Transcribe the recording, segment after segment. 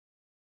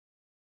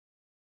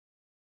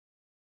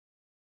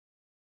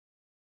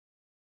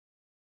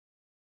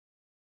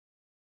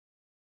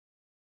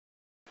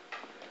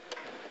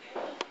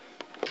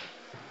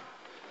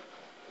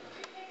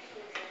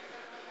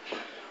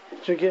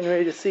You're getting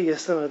ready to see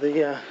some of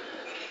the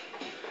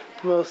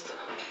most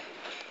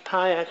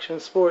high-action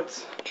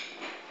sports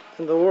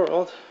in the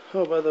world.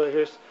 Oh, by the way,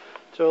 here's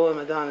Joel and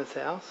Madonna's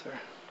house, or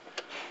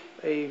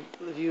a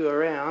view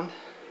around.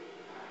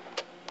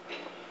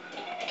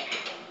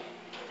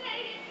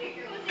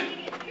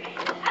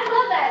 I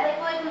love that.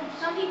 Like when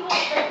some people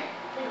like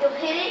they'll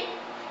hit it,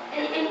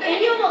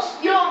 and you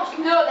almost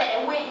know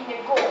that it went in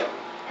their goal,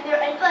 and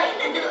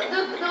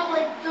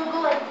they'll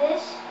go like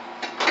this.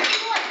 Go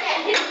like that,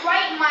 hit it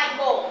right in my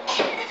goal.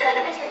 So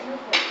that's like your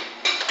goal.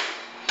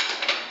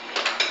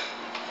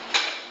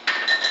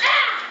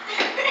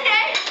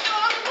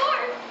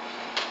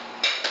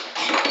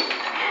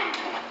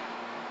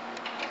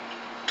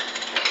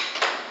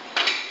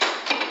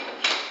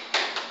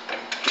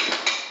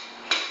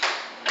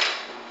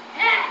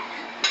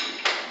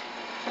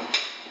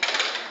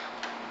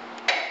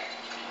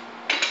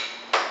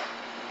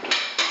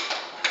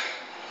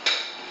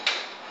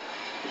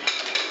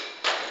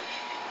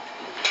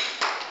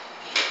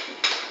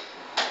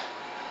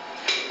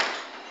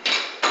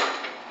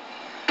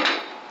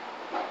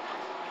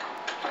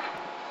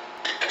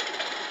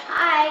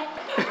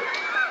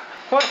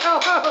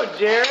 Well, hello,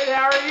 Jared.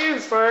 How are you,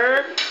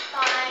 sir?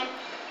 Fine.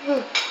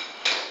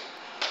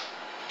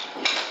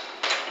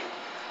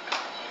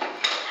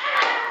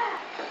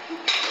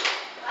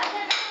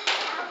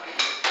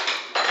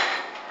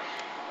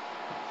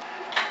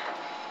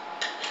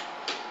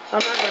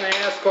 I'm not going to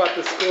ask what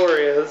the score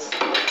is.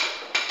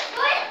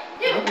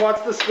 What?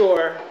 What's the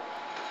score?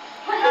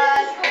 20.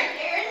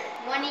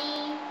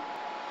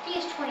 I think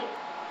it's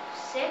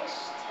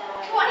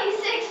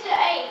 26 to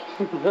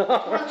 8. No.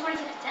 No, 26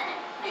 to 10.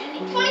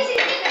 26 to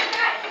 10, that's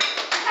right.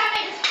 That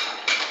makes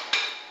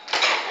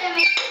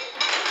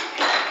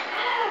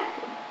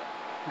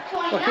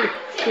 29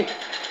 to 26.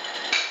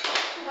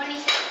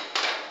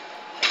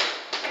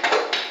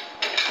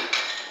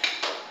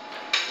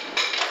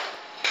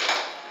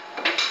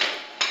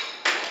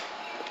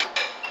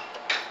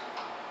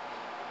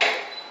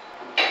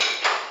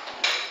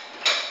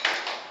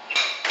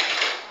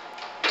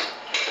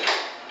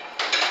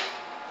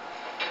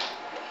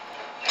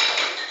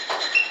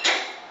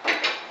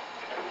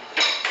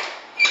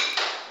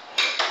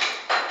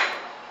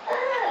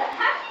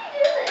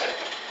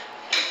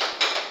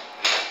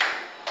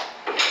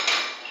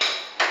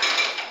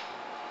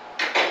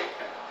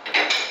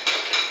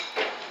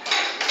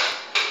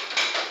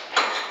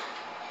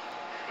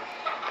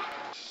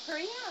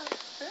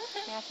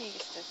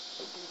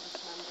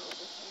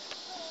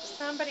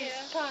 Somebody's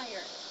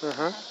tired.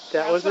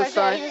 That was a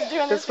sign.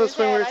 This was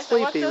when we were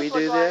sleepy. We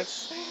do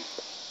this.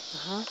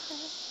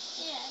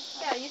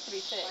 Yeah, he used to be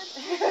sick.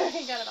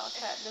 He got it all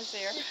cut this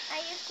year. I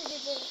used to do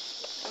this.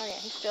 Oh yeah,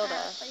 he still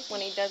does.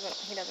 When he doesn't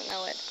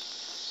know it.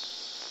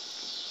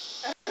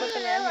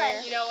 Looking at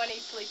here. You know when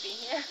he's sleepy.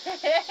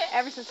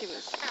 Ever since he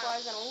was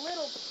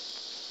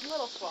a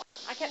little swell.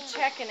 I kept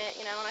checking it,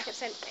 you know, and I kept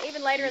saying,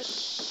 even later.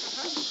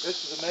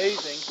 This is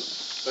amazing,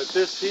 but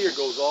this here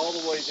goes all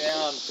the way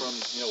down from,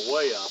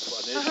 way up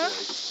initially,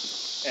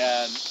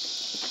 and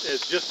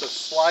it's just a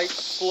slight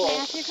slope,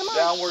 Matthew,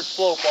 downward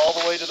slope all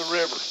the way to the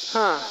river.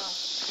 Huh.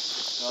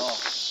 Oh.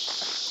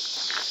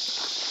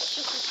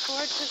 This is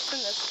gorgeous in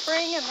the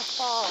spring and the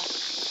fall.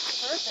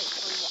 Perfect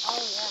for you.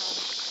 Oh yeah.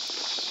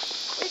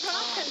 We've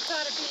often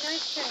thought it'd be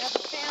nice to have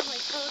a family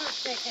photo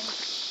taken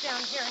down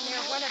here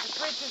near one of the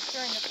bridges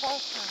during the fall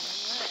time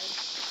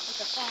with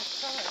the fall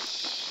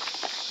colors.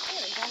 We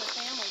haven't done a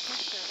family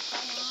picture in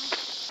so long.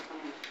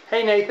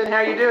 Hey, Nathan.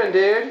 How you doing,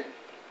 dude?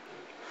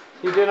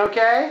 You doing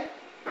okay?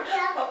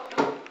 Yeah.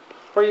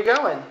 Where you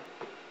going?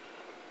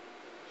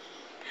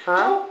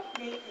 Huh?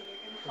 Nathan, you're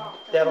gonna fall.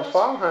 That'll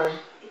fall, hon.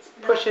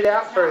 Push it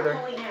out further.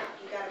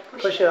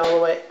 Push it all the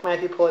way.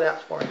 Matthew, pull it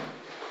out for me.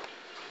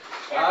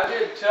 I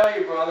did tell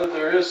you, brother,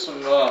 there is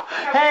some,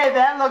 Hey,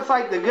 that looks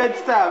like the good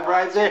stuff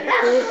right there.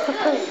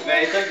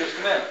 Nathan, just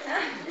a minute.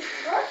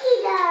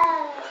 Cookie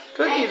dough.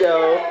 Cookie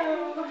dough.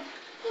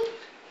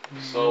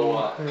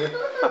 So, yeah,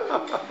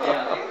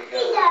 there we go.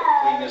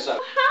 Clean this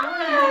up.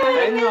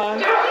 Hang on.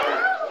 Look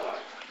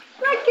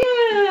at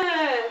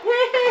hey,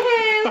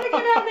 look at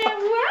how that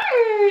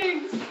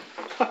works.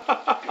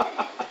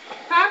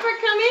 Papa,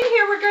 come in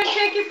here. We're going to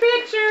take your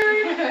picture.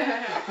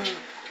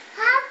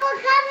 Papa,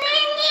 come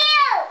in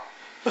here.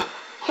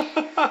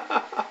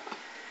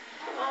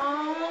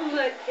 Oh,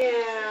 look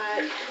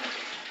at.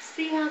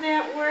 See how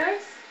that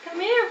works? Come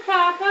here,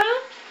 Papa.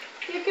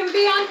 You can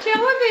be on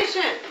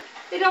television.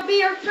 It'll be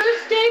your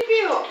first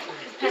debut.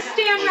 Just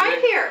stand right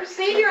here.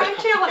 See, you're on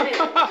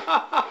television.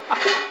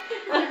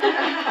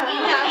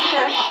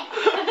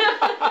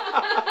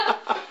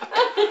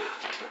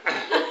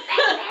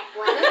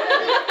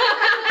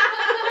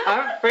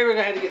 I'm afraid we're going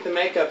to have to get the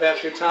makeup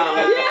after Tom.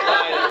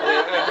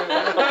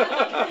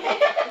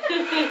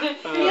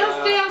 Neil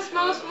Steele's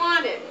Most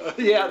Wanted.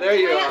 Yeah, there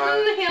you are.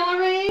 Clinton,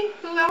 Hillary.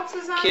 Who else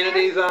is on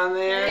Kennedy's there? on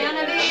there.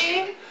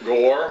 Kennedy.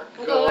 Gore,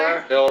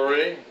 Gore.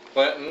 Hillary,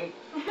 Clinton,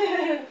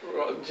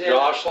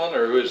 Jocelyn,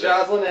 or who is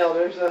that? Jocelyn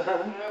Elders.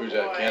 Who's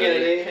that?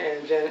 Kennedy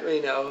and Janet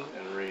Reno.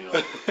 And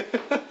Reno.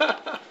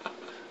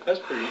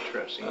 That's pretty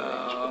interesting. You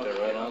just put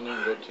that right on there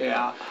and go to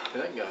Yeah.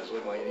 That guy's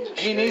looking like he needs a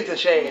shave. He needs a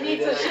shave. He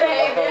needs a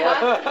shave,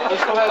 yeah.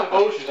 Let's go have the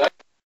motion.